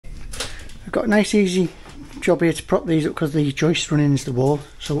we've got a nice easy job here to prop these up because the joists run into the wall,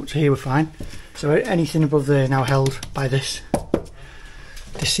 so up to here we're fine. So anything above there now held by this.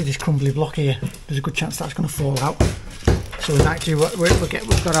 Just see this crumbly block here, there's a good chance that's going to fall out. So we've actually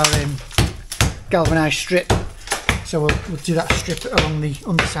we've got our galvanised strip, so we'll do that strip along the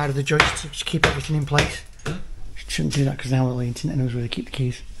underside of the joist to just keep everything in place. Shouldn't do that because now the internet knows where to keep the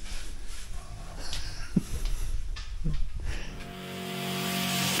keys.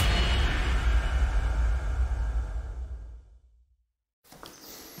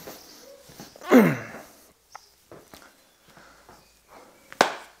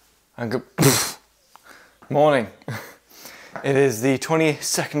 And good morning. It is the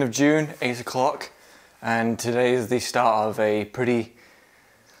 22nd of June, 8 o'clock, and today is the start of a pretty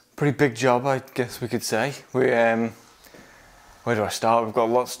big job, I guess we could say. Where do I start? We've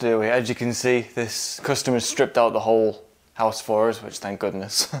got lots to do here. As you can see, this customer's stripped out the whole house for us, which thank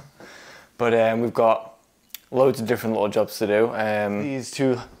goodness. But we've got loads of different little jobs to do. These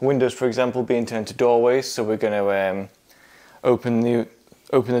two windows, for example, being turned to doorways, so we're going to open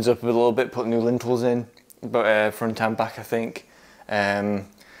this up a little bit, put new lintels in, but front and back I think. Going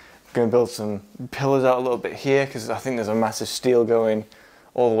to build some pillars out a little bit here because I think there's a massive steel going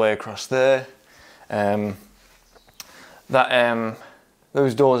all the way across there. Those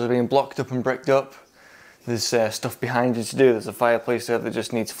doors are being blocked up and bricked up. There's stuff behind you to do. There's a fireplace there that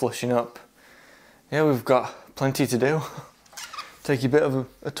just needs flushing up. Yeah, we've got plenty to do. Take you a bit of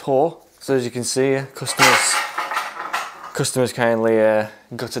a tour. So as you can see, customers kindly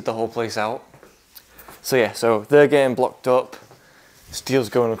gutted the whole place out. So yeah, so they're getting blocked up, steel's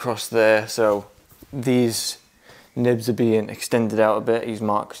going across there, so these nibs are being extended out a bit. He's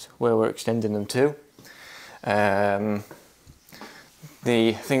marked where we're extending them to. I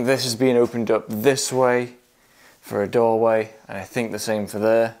think this is being opened up this way for a doorway, and I think the same for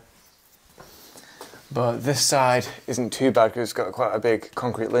there. But this side isn't too bad because it's got quite a big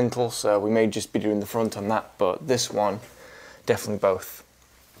concrete lintel, so we may just be doing the front on that, but this one, definitely both.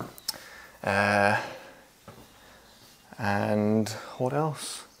 And what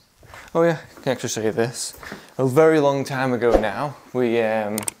else? Oh yeah, I can actually show you this. A very long time ago now, we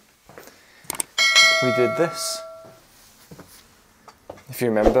did this. If you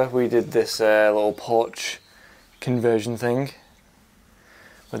remember, we did this little porch conversion thing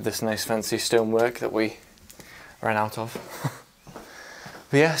with this nice fancy stonework that we ran out of.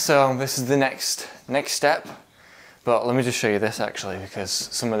 But yeah, so this is the next step. But let me just show you this actually, because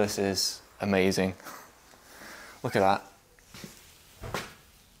some of this is amazing. Look at that.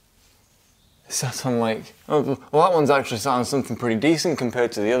 It's sat on like, oh, well that one's actually sat on something pretty decent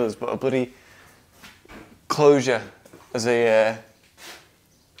compared to the others, but a bloody closure as a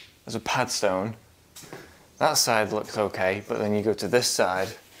pad stone. That side looks okay, but then you go to this side.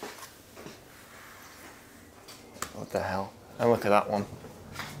 What the hell? And look at that one.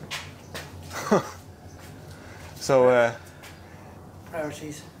 So,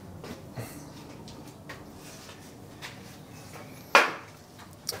 priorities.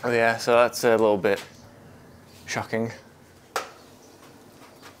 Oh yeah, so that's a little bit shocking.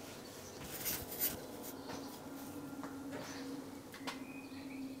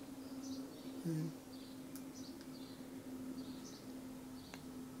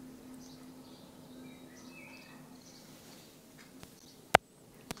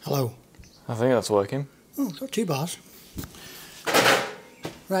 Hello. I think that's working. Oh, it's got 2 bars.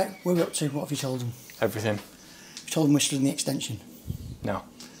 Right, where are we up to? What have you told them? Everything. You told them we're still in the extension? No.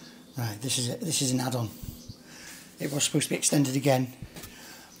 Right, this is an add-on. It was supposed to be extended again,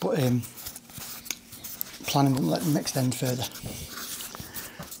 but planning wouldn't let them extend further.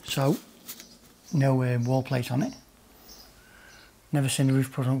 So, no wall plate on it. Never seen a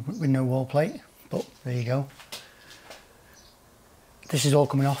roof put on with no wall plate, but there you go. This is all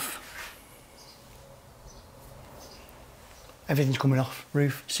coming off. Everything's coming off,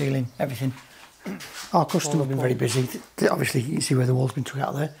 roof, ceiling, everything. Our customer have been very busy. Obviously you can see where the wall's been took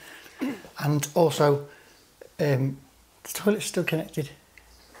out there. And also, the toilet's still connected.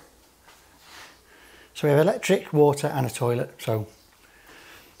 So we have electric, water and a toilet. So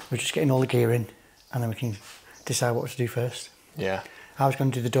we're just getting all the gear in and then we can decide what to do first. Yeah. I was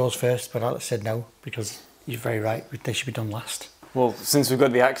going to do the doors first, but Alex said no, because you're very right, they should be done last. Well, since we've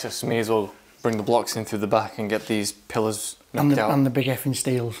got the access, we may as well bring the blocks in through the back and get these pillars knocked out. And the big effing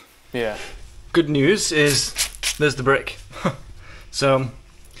steels. Yeah. Good news is there's the brick. So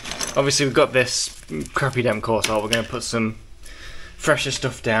obviously we've got this crappy damn course out. We're going to put some fresher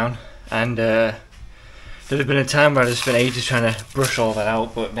stuff down, and there's been a time where I've just spent ages trying to brush all that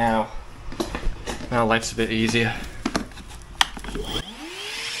out, but now life's a bit easier.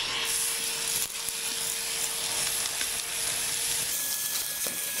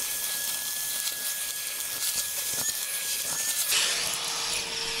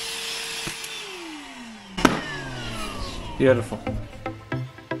 Beautiful.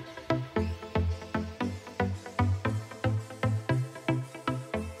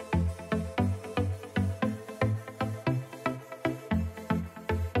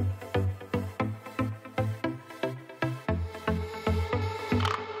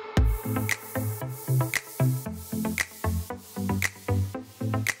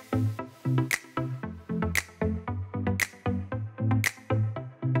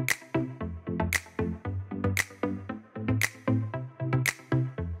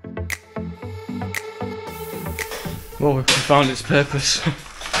 Well, we found its purpose.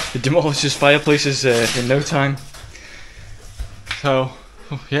 It demolishes fireplaces in no time. So,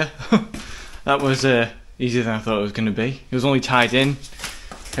 yeah, that was easier than I thought it was going to be. It was only tied in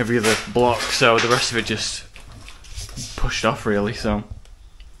every other block, so the rest of it just pushed off really. So,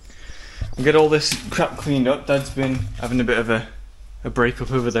 we'll get all this crap cleaned up. Dad's been having a bit of a break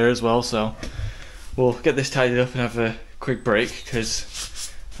up over there as well, so we'll get this tidied up and have a quick break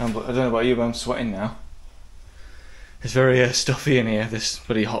because I don't know about you, but I'm sweating now. It's very stuffy in here, this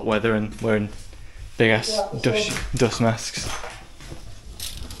bloody hot weather, and wearing big ass dust masks.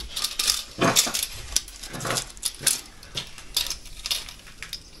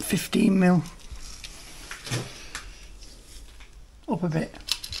 $15mm. Up a bit.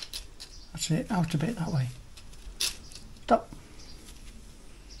 That's it, out a bit that way. Stop.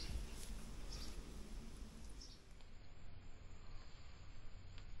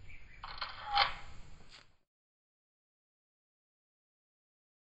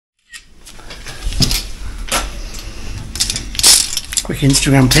 Quick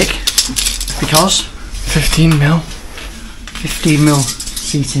Instagram pic, because 15mm. 15mm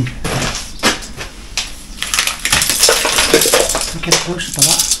seating. Get a close up of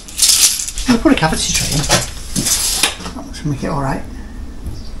that. I'll put a cavity tray in. That will make it alright.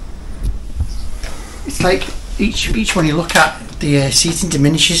 It's like each one you look at, the seating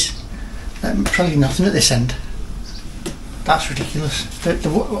diminishes. Probably nothing at this end. That's ridiculous.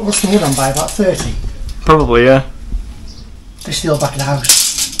 What's the wood on by? About 30? Probably, yeah. This is the old back of the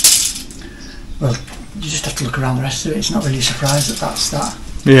house. Well, you just have to look around the rest of it. It's not really a surprise that that's that.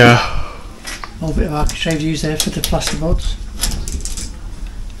 Yeah. A little bit of architrave used there for the plasterboards.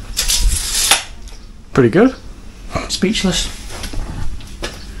 Pretty good. Speechless.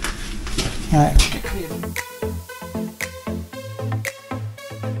 Right, get clear.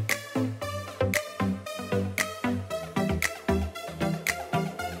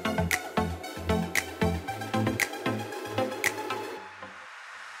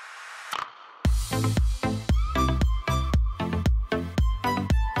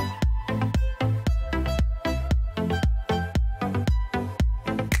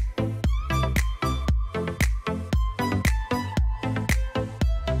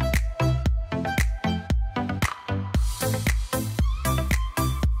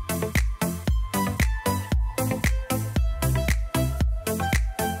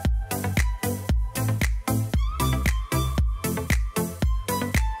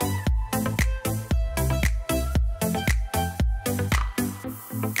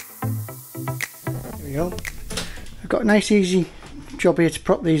 I've got a nice easy job here to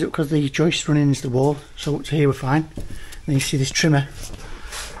prop these up because the joist running into the wall, so up to here we're fine. And you see this trimmer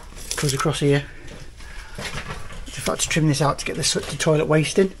goes across here. I've had to trim this out to get the toilet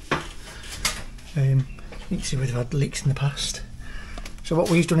waste in. You can see we've had leaks in the past. So what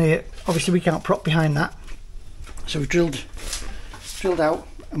we've done here, obviously we can't prop behind that, so we've drilled out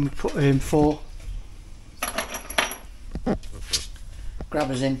and we put 4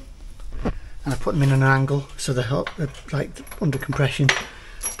 grabbers in. And I put them in an angle so they're like under compression.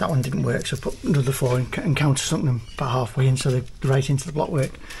 That one didn't work, so I put another 4 and countersunk them about halfway in so they're right into the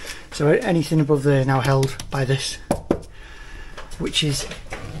blockwork. So anything above there now held by this, which is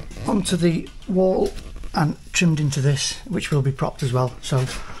onto the wall and trimmed into this, which will be propped as well. So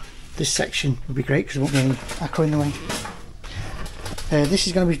this section will be great because there won't be any acro in the way. This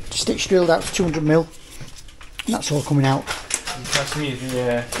is going to be stitch drilled out to 200mm, and that's all coming out. Pass me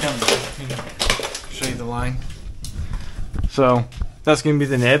the camera. Show you the line. So that's going to be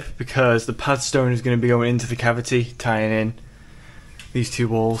the nib because the pad stone is going to be going into the cavity, tying in these 2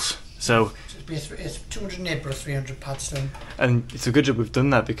 walls. So it'll be a 200 nib or a 300 pad stone. And it's a good job we've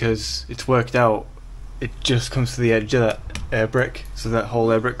done that because it's worked out. It just comes to the edge of that air brick, so that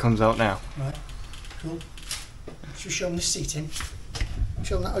whole air brick comes out now. Right, cool. Should we show them this seating?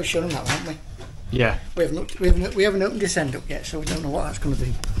 Show them that. Oh, show them that, haven't we? Yeah. We haven't opened this end up yet, so we don't know what that's going to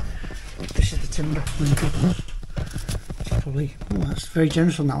be. This is the timber. It's probably, oh, that's very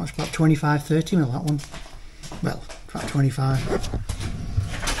generous on that one. It's about 25-30 mil, that one. Well, about 25.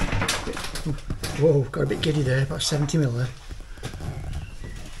 Whoa, got a bit giddy there, about 70mm there.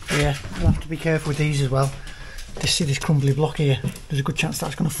 But yeah, we'll have to be careful with these as well. To see this crumbly block here, there's a good chance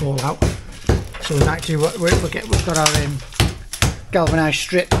that's going to fall out. So we might do what we've got our galvanised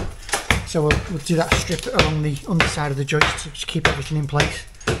strip. So we'll do that strip along the underside of the joist to just keep everything in place.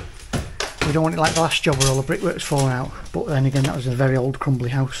 We don't want it like the last job where all the brickwork's falling out, but then again that was a very old crumbly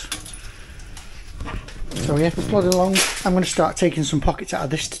house. So yeah, we're plodding along. I'm going to start taking some pockets out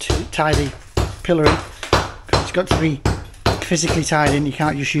of this to tie the pillar in, because it's got to be physically tied in. You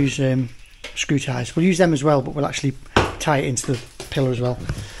can't just use screw ties. We'll use them as well, but we'll actually tie it into the pillar as well.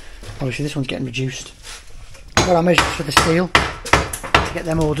 Obviously this one's getting reduced. Got our measures for the steel to get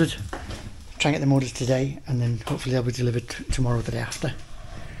them ordered. Try and get them ordered today, and then hopefully they'll be delivered tomorrow or the day after.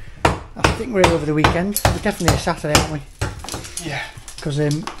 I think we're here over the weekend. We're definitely a Saturday, aren't we? Yeah. Because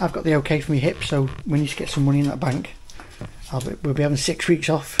I've got the okay for my hip, so we need to get some money in that bank. We'll be having 6 weeks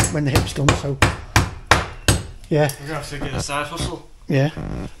off when the hip's done, so yeah. We're gonna have to get a side hustle. Yeah,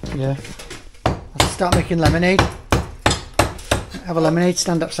 yeah. I'll have to start making lemonade. Have a lemonade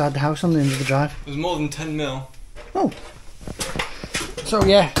stand outside the house on the end of the drive. There's more than 10mm. Oh. So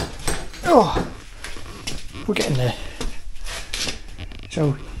yeah. Oh, we're getting there.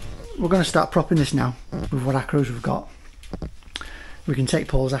 So we're going to start propping this now with what acros we've got. We can take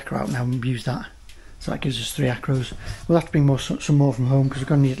Paul's acro out now and use that. So that gives us 3 acros. We'll have to bring some more from home because we're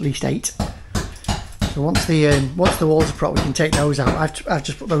going to need at least 8. So once the walls are propped, we can take those out. I've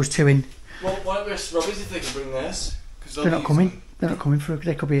just put those 2 in. Well, why don't we ask Robbie's if they can bring theirs? They're not coming. They're not coming for.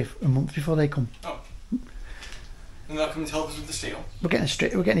 They could be a month before they come. Oh. And they'll come to help us with the steel. We're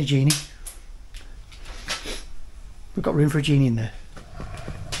getting a genie. We've got room for a genie in there.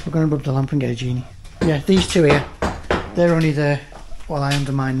 We're going to rub the lamp and get a genie. Yeah, these 2 here, they're only there while I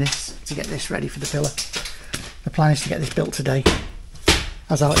undermine this to get this ready for the pillar. The plan is to get this built today.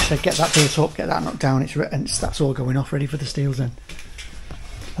 As Alex said, get that built up, get that knocked down, that's all going off ready for the steels then.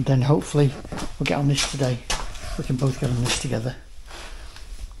 And then hopefully we'll get on this today. We can both get on this together.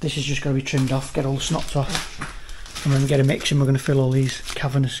 This is just going to be trimmed off, get all the snots off. And when we get a mix in, we're going to fill all these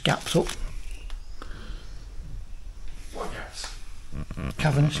cavernous gaps up. What gaps?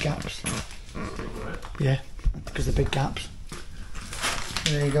 Cavernous gaps. Yeah, because they're big gaps.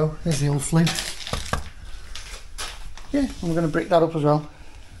 There you go, there's the old flue. Yeah, and we're going to brick that up as well.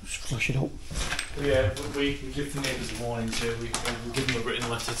 Just flush it up. Yeah, we give the neighbours a warning too. We give them a written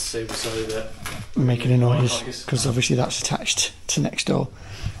letter to say we're sorry that we're making a noise, because obviously that's attached to next door,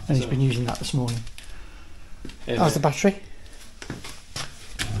 and he's been using that this morning. Yeah, how's the battery?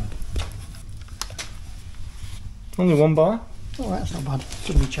 Only 1 bar. Oh, that's not bad.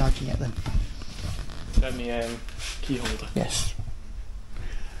 Shouldn't be charging it then. Let me key holder. Yes.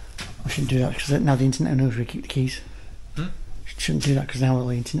 I shouldn't do that because now the internet knows where to keep the keys. Hmm? Shouldn't do that because now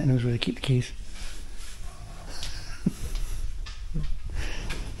the internet knows where to keep the keys.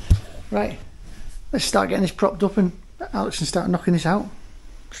 Right, let's start getting this propped up and Alex can start knocking this out.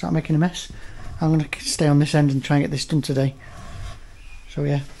 Start making a mess. I'm going to stay on this end and try and get this done today. So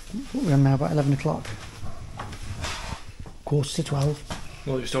yeah, we're on now about 11 o'clock. 11:45.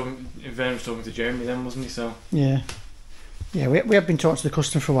 Well, Vern was talking to Jeremy then, wasn't he? So yeah, yeah, we have been talking to the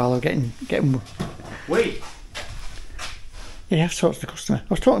customer for a while. Getting. Wait. Yeah, you have to talk to the customer. I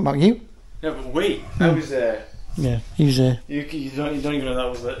was talking about you. No, but wait. I was there. Yeah, he was there. You don't even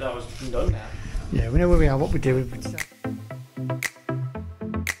know that was done now. Yeah, we know where we are, what we do.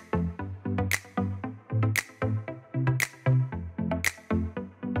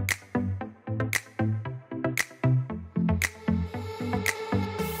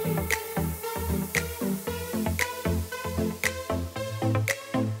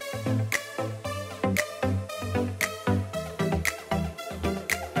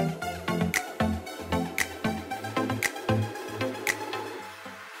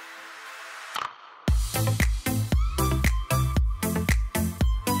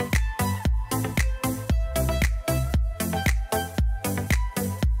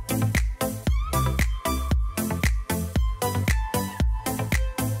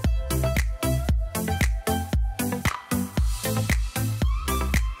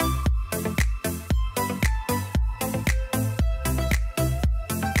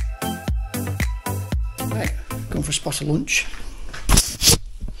 Going for a spot of lunch.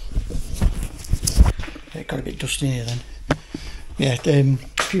 It got a bit dusty in here then. Yeah,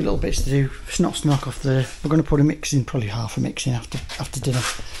 a few little bits to do. Snots to knock off there. We're going to put a mix in, probably half a mix in after dinner.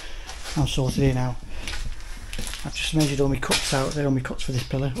 I'm sorted here now. I've just measured all my cuts out. They're all my cuts for this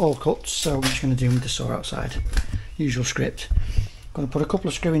pillar, all cuts. So I'm just going to do them with the saw outside. Usual script. I'm going to put a couple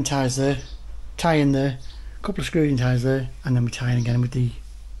of screw-in ties there, tie in there, a couple of screw-in ties there, and then we tie in again with the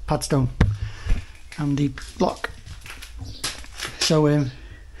padstone. and the block. So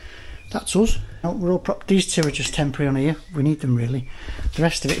that's us. Now we're all propped. These two are just temporary on here. We need them really. The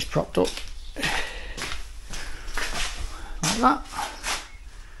rest of it is propped up like that.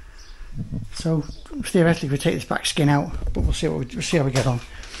 So theoretically we take this back skin out, but we'll see how we get on.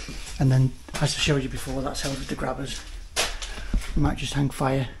 And then, as I showed you before, that's held with the grabbers. We might just hang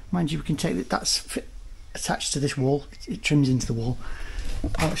fire. Mind you, we can take that. That's attached to this wall. It trims into the wall.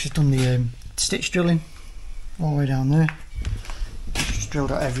 Alex has done the stitch drilling all the way down there. Just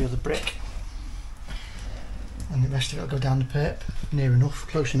drilled out every other brick, and the rest of it will go down the perp near enough,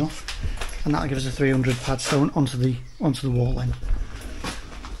 close enough, and that'll give us a 300 padstone onto the wall then.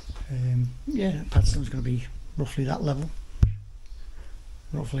 Yeah, padstone's going to be roughly that level.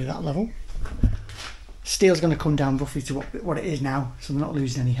 Steel's going to come down roughly to what it is now, so they're not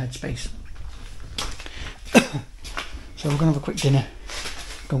losing any headspace. So we're going to have a quick dinner,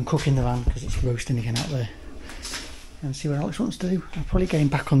 go and cook in the van because it's roasting again out there, and see what Alex wants to do. I'll probably get him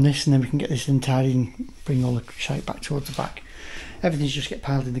back on this, and then we can get this in tidy and bring all the shite back towards the back. Everything's just get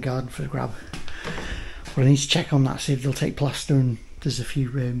piled in the garden for a grab. But I need to check on that, see if they'll take plaster, and there's a few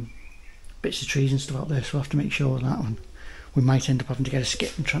bits of trees and stuff out there, so I'll have to make sure on that one. We might end up having to get a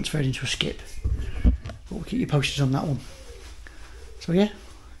skip and transfer it into a skip, but we'll keep you posted on that one. So yeah,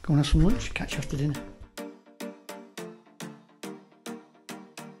 go and have some lunch, catch you after dinner.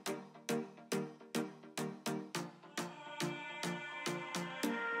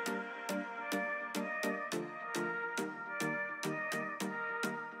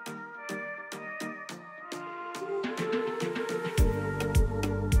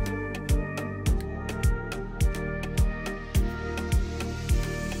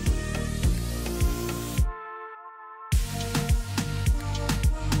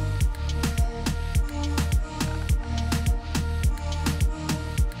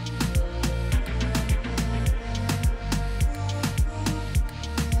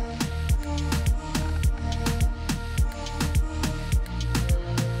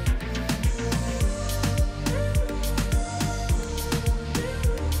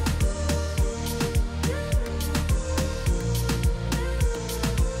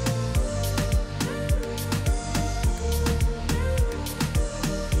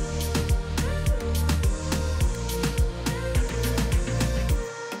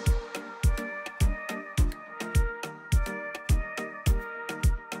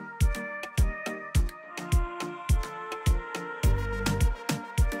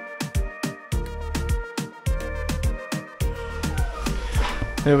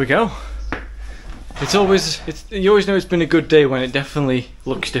 There we go. You always know it's been a good day when it definitely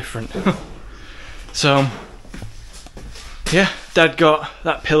looks different. So, yeah, Dad got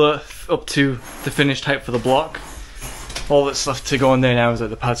that pillar up to the finished height for the block. All that's left to go on there now is like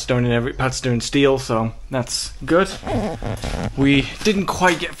the padstone and padstone steel, so that's good. We didn't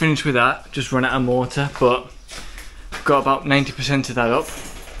quite get finished with that, just run out of mortar, but got about 90% of that up.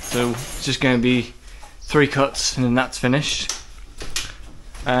 So it's just going to be 3 cuts and then that's finished.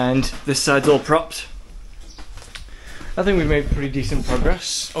 And this side's all propped. I think we've made pretty decent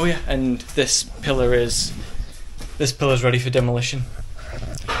progress. Oh yeah, and this pillar's ready for demolition.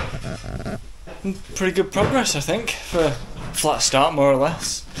 Pretty good progress, I think, for a flat start, more or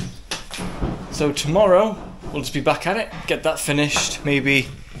less. So tomorrow we'll just be back at it, get that finished, maybe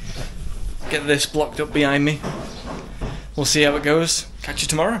get this blocked up behind me. We'll see how it goes. Catch you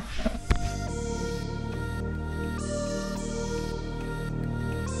tomorrow.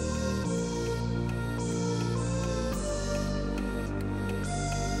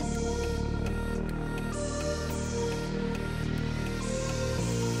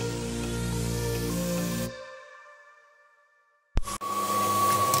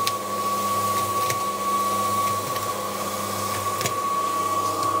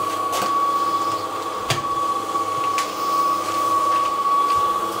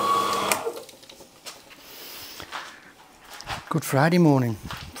 Good Friday morning.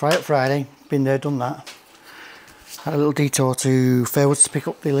 Friday, been there, done that. Had a little detour to Fairwoods to pick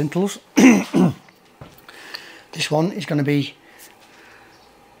up the lintels. This one is going to be,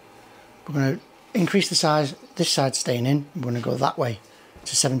 we're going to increase the size, this side staying in, we're going to go that way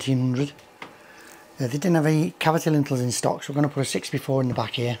to 1700. They didn't have any cavity lintels in stock, so we're going to put a 6x4 in the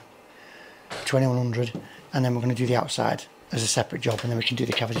back here, 2100, and then we're going to do the outside as a separate job, and then we can do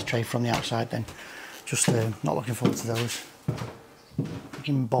the cavity tray from the outside then. Just not looking forward to those.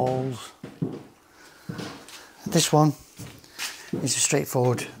 Freaking balls. This one is a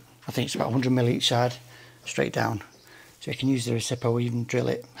straightforward, I think it's about 100mm each side, straight down. So you can use the recipo or even drill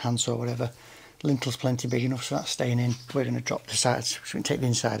it, handsaw, whatever. The lintel's plenty big enough, so that's staying in. We're going to drop the sides so we can take the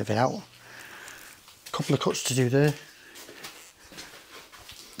inside of it out. A couple of cuts to do there.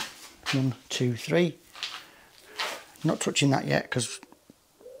 1, 2, 3. Not touching that yet because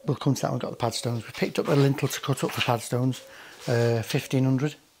we'll come to that when we've got the pad stones. We picked up a lintel to cut up for pad stones,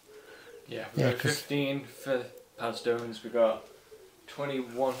 1500. Yeah, we got 15 for pad stones. We got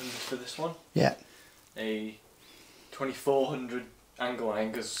 2100 for this one. Yeah. A 2400 angle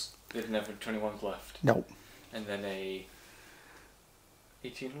line because they've never 21s left. No. And then a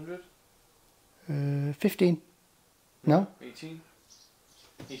 1800. 15. No. 18.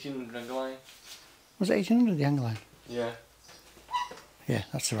 1800 angle line. Was it 1800 the angle line? Yeah. Yeah,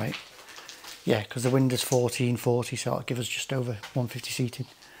 that's right. Yeah, because the window's 1440, so it'll give us just over 150 seating.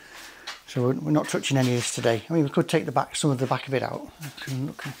 So we're not touching any of this today. I mean, we could take some of the back of it out.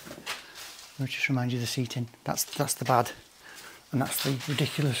 Look, I'll just remind you of the seating. That's the bad, and that's the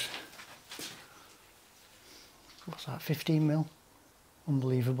ridiculous. What's that? 15 mil.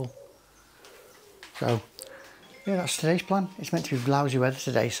 Unbelievable. So yeah, that's today's plan. It's meant to be lousy weather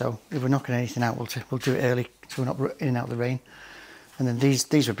today, so if we're knocking anything out, we'll do it early, so we're not in and out of the rain. And then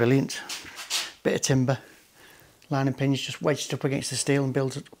these were brilliant. Bit of timber, lining pins just wedged up against the steel and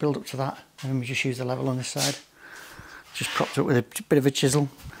build up to that. And then we just use the level on this side. Just propped up with a bit of a chisel,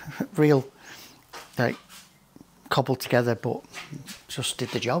 real like cobbled together, but just did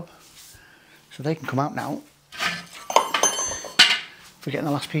the job. So they can come out now. If we're getting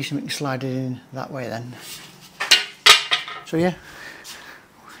the last piece and we can slide it in that way then. So yeah,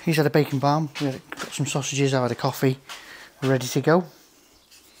 he's had a bacon balm, we've got some sausages, I've had a coffee, we're ready to go.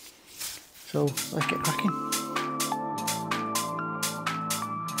 So let's get cracking.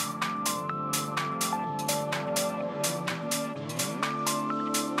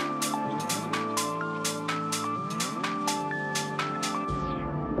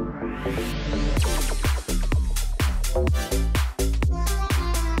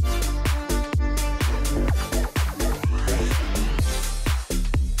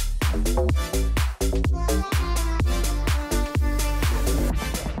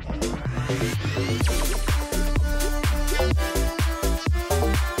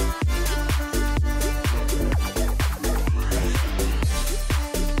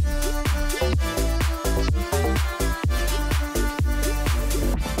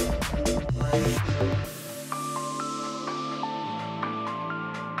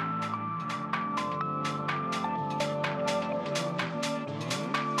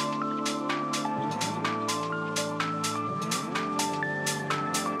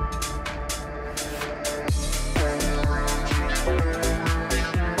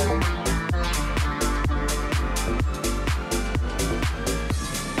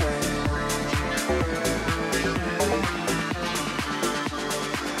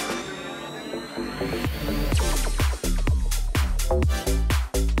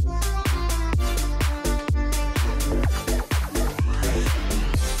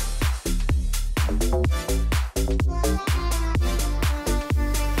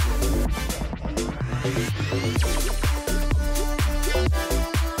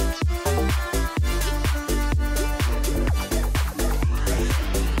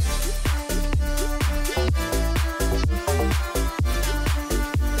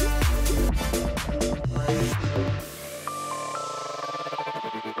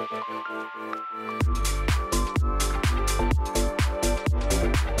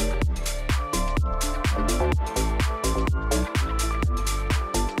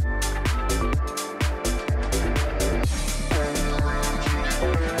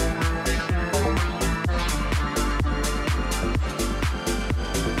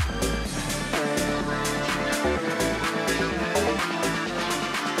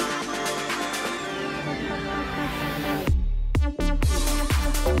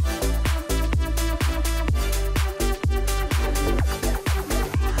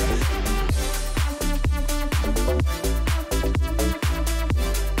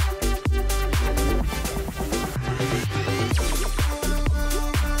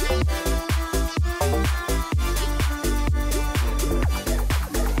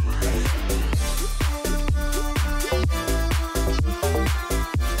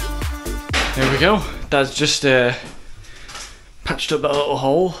 There we go. That's just patched up that little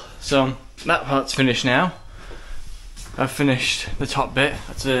hole. So that part's finished now. I've finished the top bit.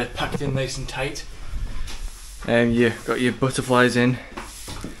 That's packed in nice and tight. You got your butterflies in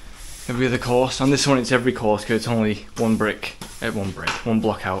every other course. On this one, it's every course because it's only one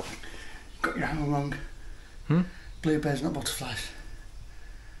block out. Got your hammer wrong. Bluebirds, not butterflies.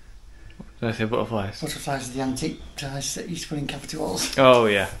 Did I say butterflies? Butterflies are the antique ties that used to put in cavity walls. Oh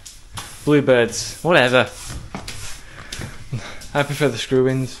yeah. Bluebirds, whatever. I prefer the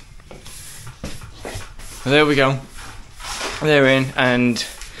screw-ins. there we go. They're in, and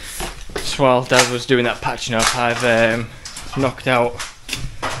while Dad was doing that patching up, I've knocked out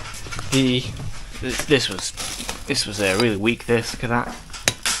the. This was really weak. Look at that.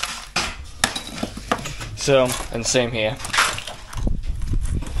 So, and same here.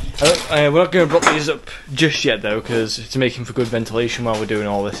 We're not going to block these up just yet though, because it's making for good ventilation while we're doing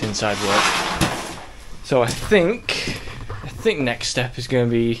all this inside work. So I think next step is going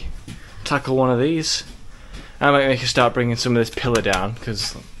to be tackle one of these. I might make a start bringing some of this pillar down,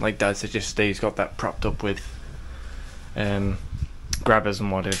 because like Dad said yesterday, he's got that propped up with grabbers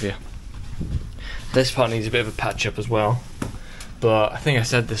and what have you. This part needs a bit of a patch up as well, but I think I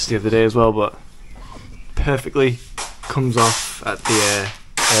said this the other day as well, but perfectly comes off at the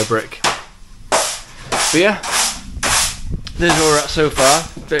air brick. But yeah, there's where we're at so far.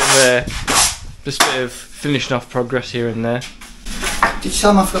 Just a bit of finishing off progress here and there. Did you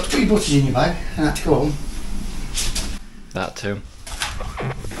tell them I forgot to put your butters in your bag and I had to go home? That too.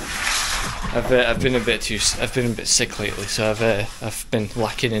 I've been a bit sick lately, so I've been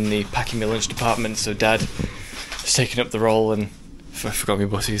lacking in the packing my lunch department. So Dad has taken up the role, and I forgot my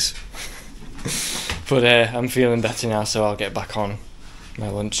butties. But I'm feeling better now, so I'll get back on my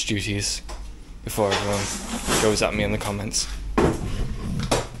lunch duties before everyone goes at me in the comments.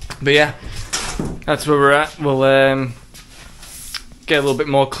 But yeah, that's where we're at. We'll get a little bit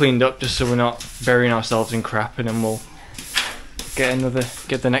more cleaned up, just so we're not burying ourselves in crap, and then we'll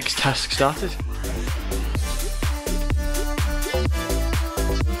get the next task started.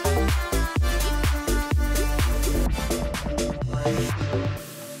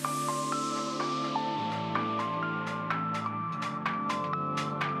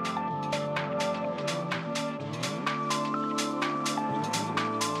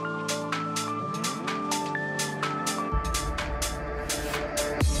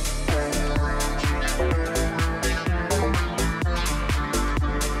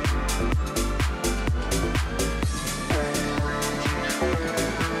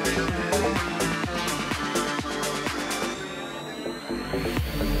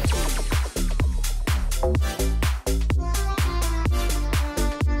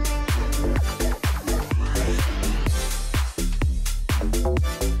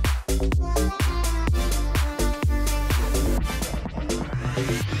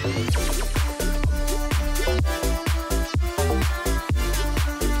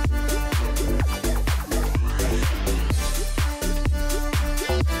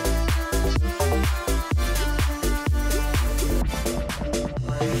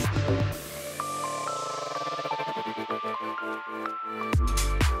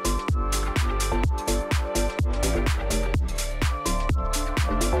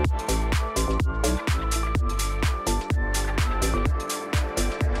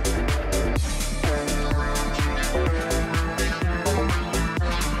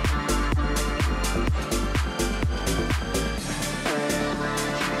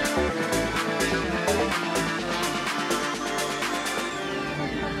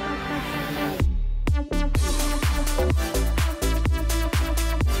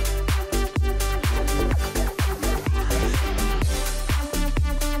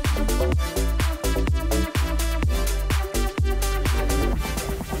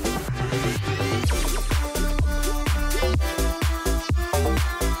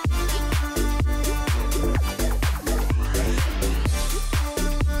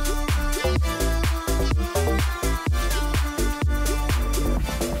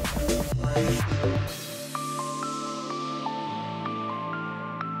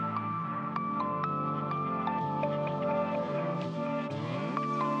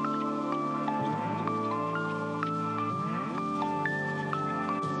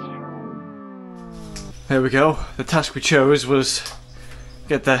 There we go. The task we chose was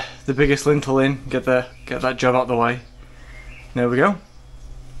get the biggest lintel in, get that job out the way. There we go.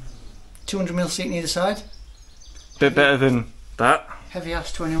 200mm seat on either side. Bit better than that. Heavy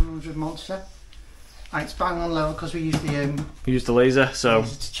ass 2100 monster. And it's bang on level because we used the laser, so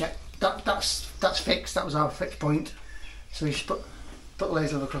laser to check. That's fixed. That was our fixed point. So we just put the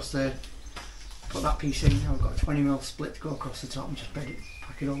laser across there. Put that piece in. Now we've got a 20mm split to go across the top and just pack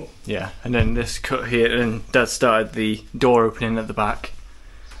it all up. Yeah, and then this cut here, and Dad started the door opening at the back.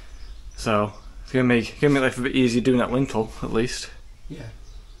 So it's gonna make life a bit easier doing that lintel, at least. Yeah.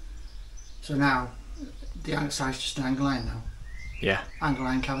 So now the angle side's just an angle line now. Yeah. Angle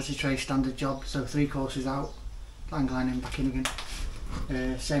line, cavity tray, standard job. So 3 courses out, angle line in, back in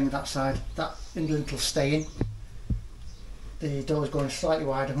again. Same with that side. That lintel's staying. The door's going slightly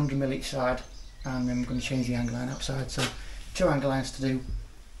wider, 100mm each side, and then we're going to change the angle line outside. So 2 angle lines to do,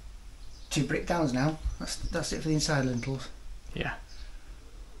 2 brick downs now, That's it for the inside lintels. Yeah.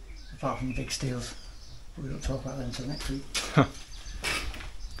 Apart from the big steels. We don't talk about them until next week.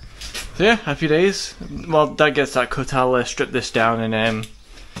 So yeah, happy days. While Dad gets that cut, I'll strip this down and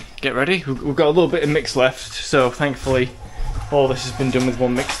get ready. We've got a little bit of mix left, so thankfully all this has been done with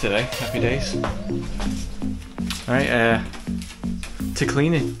one mix today. Happy days. Alright, to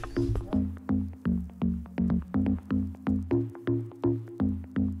cleaning.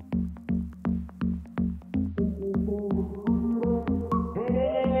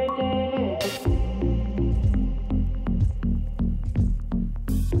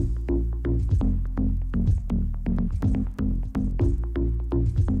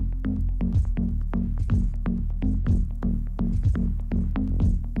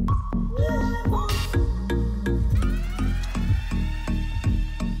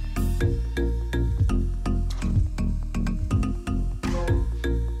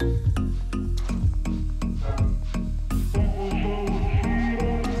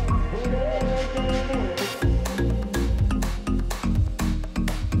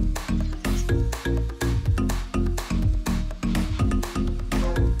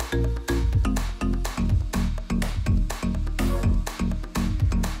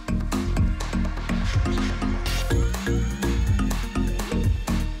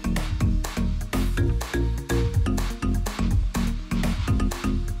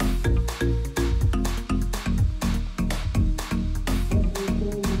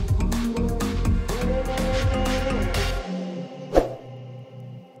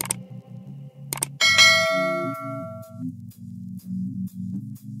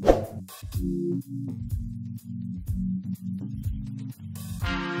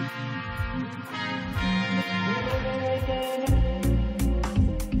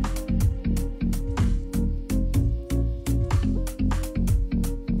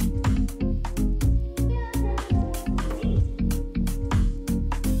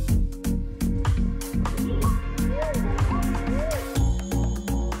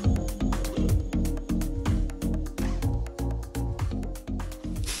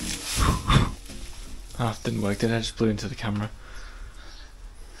 Oh, it didn't work, did I? Just blew into the camera.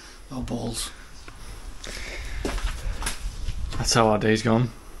 Oh, balls. That's how our day's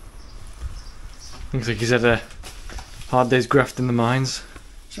gone. Looks like he's had a hard day's graft in the mines.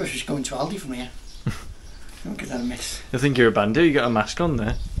 So I should just go into Aldi from here. Don't give that a miss. I think you're a bandit, you got a mask on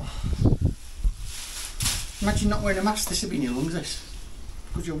there. Imagine not wearing a mask, this would be in your lungs, this.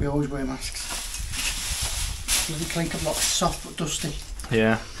 Because you'll be always wearing masks. You'll be clink up like soft but dusty.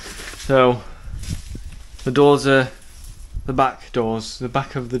 Yeah. So, the doors are, the back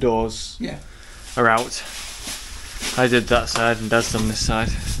of the doors are out. I did that side and Dad's done this side.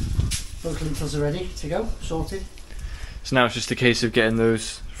 Both lintels are ready to go, sorted. So now it's just a case of getting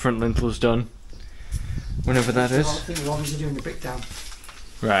those front lintels done. Whenever that is. I think they're obviously doing the brick down.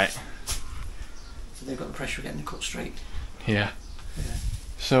 Right. So they've got the pressure of getting the cut straight. Yeah.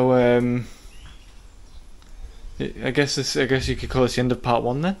 So I guess you could call this the end of part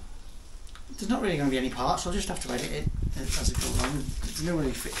 1 then? There's not really going to be any parts, so I'll just have to edit it as it goes on. There's no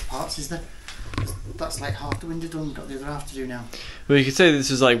really fixed parts, is there? That's like half the window done, we've got the other half to do now. Well, you could say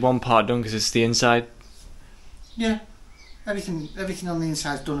this is like one part done because it's the inside. Yeah, everything on the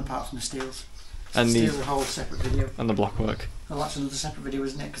inside's done apart from the steels. And the steels are a whole separate video. And the blockwork. Well, that's another separate video,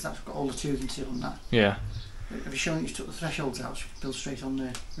 isn't it? Because that's got all the tooth and steel on that. Yeah. Have you shown that you took the thresholds out so you can build straight on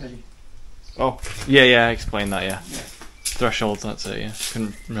there, ready? Oh, yeah, I explained that, yeah. Threshold, that's it, yeah.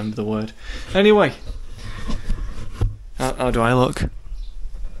 Couldn't remember the word. Anyway. How do I look?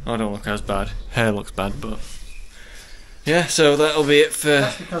 I don't look as bad. Hair looks bad, but... Yeah, so that'll be it for...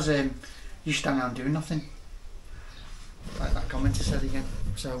 That's because you stand around doing nothing. Like that commenter said again.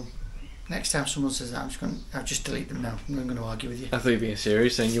 So, next time someone says that, I'll just delete them now. I'm not going to argue with you. I thought you were being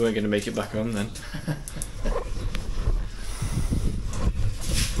serious, saying you weren't going to make it back home then.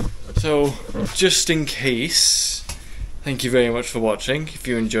 So, just in case, thank you very much for watching. If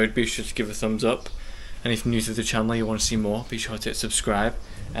you enjoyed, be sure to give a thumbs up. And if you're new to the channel, you want to see more, be sure to hit subscribe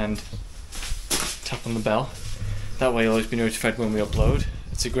and tap on the bell. That way you'll always be notified when we upload.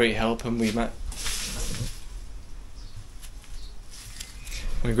 It's a great help and we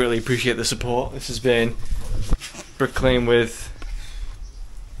greatly appreciate the support. This has been Bricklaying with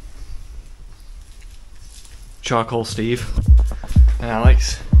Charcoal Steve and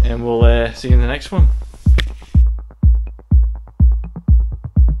Alex, and we'll see you in the next one.